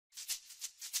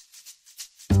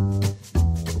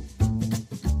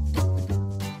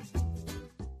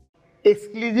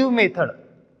exclusive method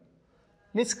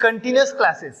means continuous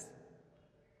classes.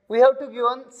 We have to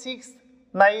given 6,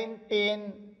 9,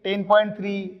 10,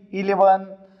 10.3, 11,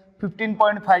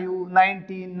 15.5,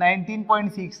 19,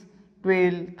 19.6,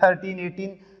 12, 13,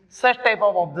 18, such type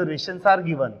of observations are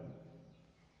given.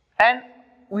 And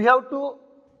we have to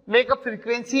make a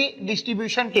frequency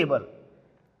distribution table.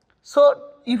 So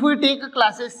if we take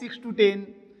classes 6 to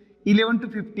 10, 11 to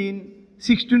 15,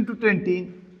 16 to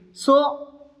 20,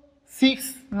 so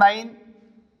 6, 9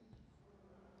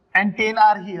 and 10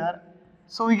 are here.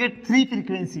 So we get 3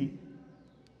 frequency.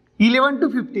 11 to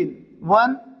 15,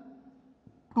 1,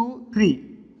 2,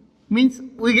 3 means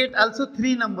we get also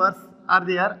 3 numbers are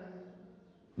there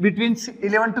between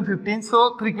 11 to 15.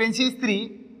 So frequency is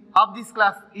 3 of this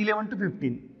class 11 to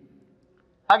 15.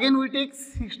 Again we take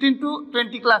 16 to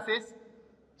 20 classes.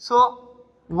 So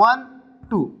 1,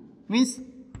 2 means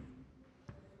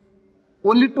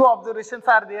only 2 observations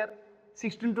are there.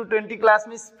 16 to 20 class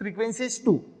means frequency is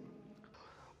 2.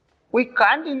 We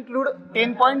can't include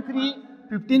 10.3,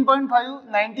 15.5,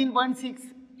 19.6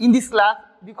 in this class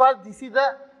because this is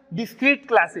the discrete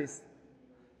classes.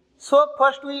 So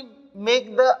first we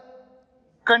make the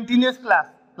continuous class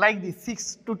like this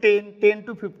 6 to 10, 10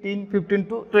 to 15, 15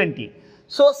 to 20.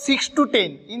 So 6 to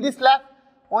 10 in this class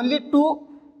only 2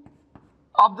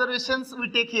 observations we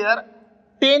take here.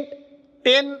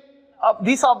 10 of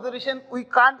this observation we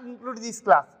can't include this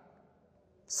class.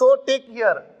 So take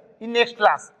here in next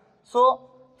class. So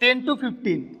 10 to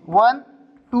 15, 1,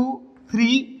 2,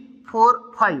 3, 4,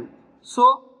 5.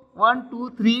 So 1,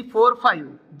 2, 3, 4,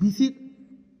 5. This is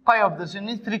 5 observation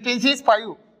means frequency is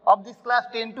 5 of this class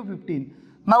 10 to 15.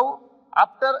 Now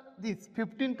after this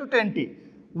 15 to 20,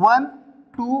 1,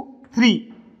 2,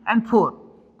 3 and 4.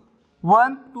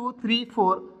 1, 2, 3,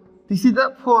 4. This is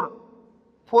the 4.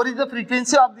 4 is the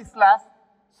frequency of this class.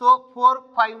 So 4,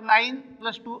 5, 9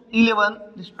 plus 2, 11.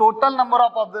 This total number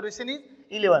of observation is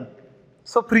 11.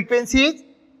 So frequency is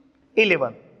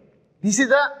 11. This is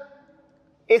the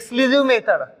exclusive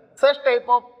method. Such type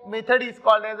of method is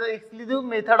called as the exclusive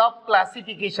method of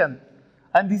classification,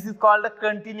 and this is called a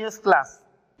continuous class.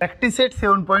 Practice set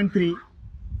 7.3.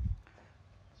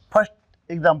 First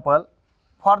example,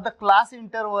 for the class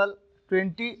interval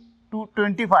 20 to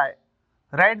 25,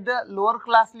 write the lower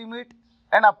class limit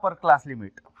and upper class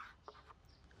limit.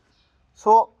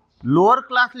 So lower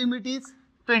class limit is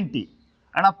 20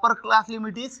 and upper class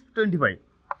limit is 25.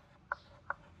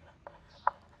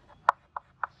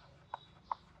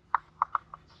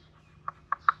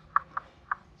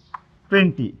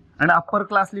 And upper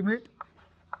class limit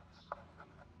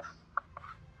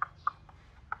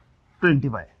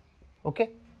 25. Okay.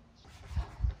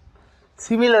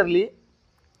 Similarly,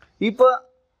 if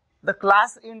the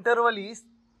class interval is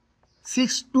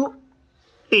 6 to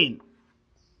 10,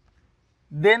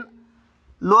 then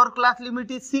lower class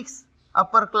limit is 6,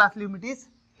 upper class limit is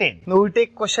 10. Now we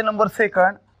take question number 2.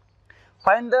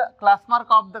 Find the class mark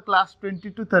of the class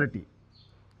 20 to 30.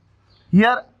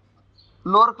 Here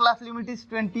lower class limit is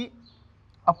 20,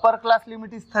 upper class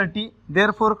limit is 30.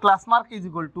 Therefore class mark is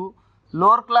equal to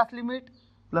lower class limit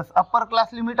plus upper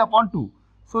class limit upon 2.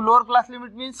 So lower class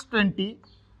limit means 20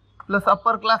 plus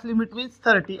upper class limit means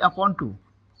 30 upon 2.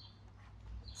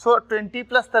 So 20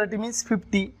 plus 30 means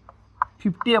 50.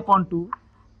 50 upon 2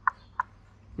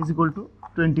 is equal to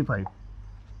 25.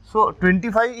 So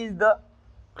 25 is the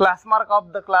class mark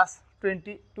of the class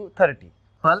 20 to 30.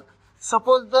 Well,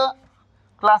 suppose the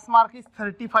class mark is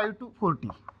 35 to 40.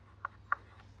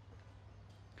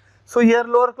 So here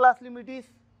lower class limit is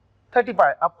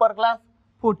 35, upper class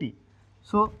 40.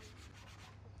 So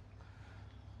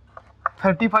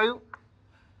 35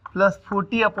 plus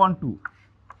 40 upon 2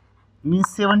 means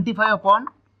 75 upon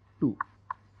 2.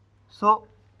 So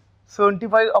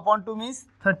 75 upon 2 means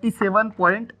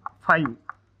 37.5.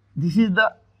 This is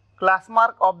the class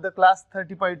mark of the class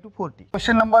 35 to 40.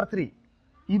 Question number 3.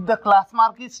 If the class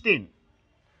mark is 10,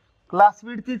 class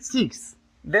width is 6,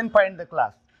 then find the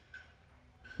class.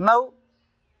 Now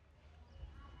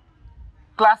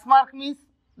class mark means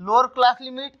lower class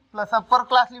limit plus upper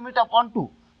class limit upon 2.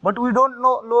 But we don't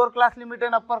know lower class limit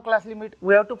and upper class limit.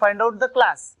 We have to find out the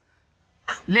class.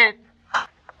 Let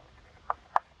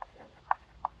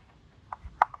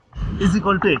is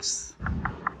equal to x.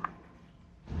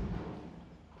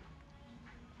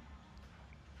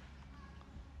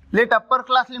 Let upper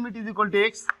class limit is equal to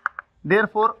x.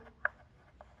 Therefore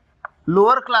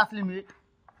lower class limit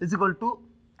is equal to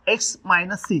x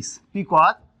minus 6,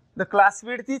 because the class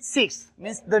width is 6,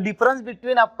 means the difference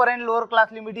between upper and lower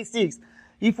class limit is 6.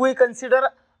 If we consider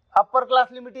upper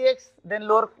class limit is x, then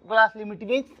lower class limit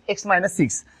means x minus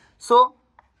 6. So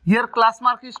Here class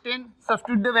mark is 10.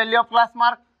 Substitute the value of class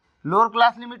mark. Lower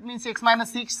class limit means x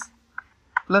minus 6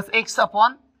 plus x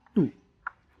upon 2.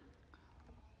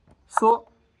 So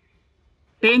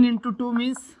 10 into 2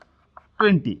 means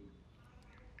 20.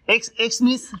 X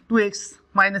means 2x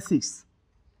minus 6.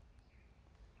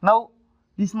 Now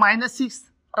this minus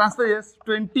 6 transfers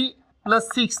 20 plus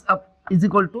 6 up is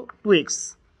equal to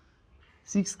 2x.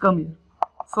 6 come here.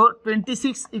 So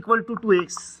 26 equal to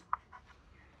 2x.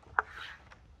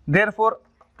 Therefore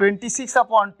 26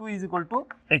 upon 2 is equal to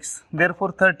x.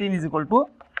 Therefore 13 is equal to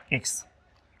x.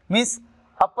 Means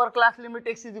upper class limit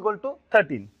x is equal to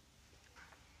 13.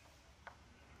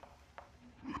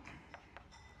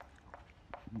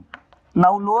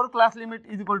 Now lower class limit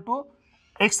is equal to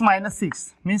x minus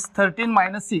 6, means 13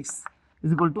 minus 6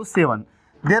 is equal to 7.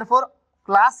 Therefore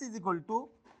class is equal to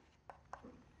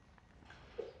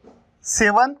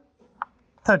 7,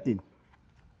 13.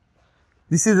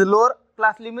 This is the lower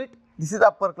class limit, this is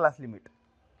upper class limit.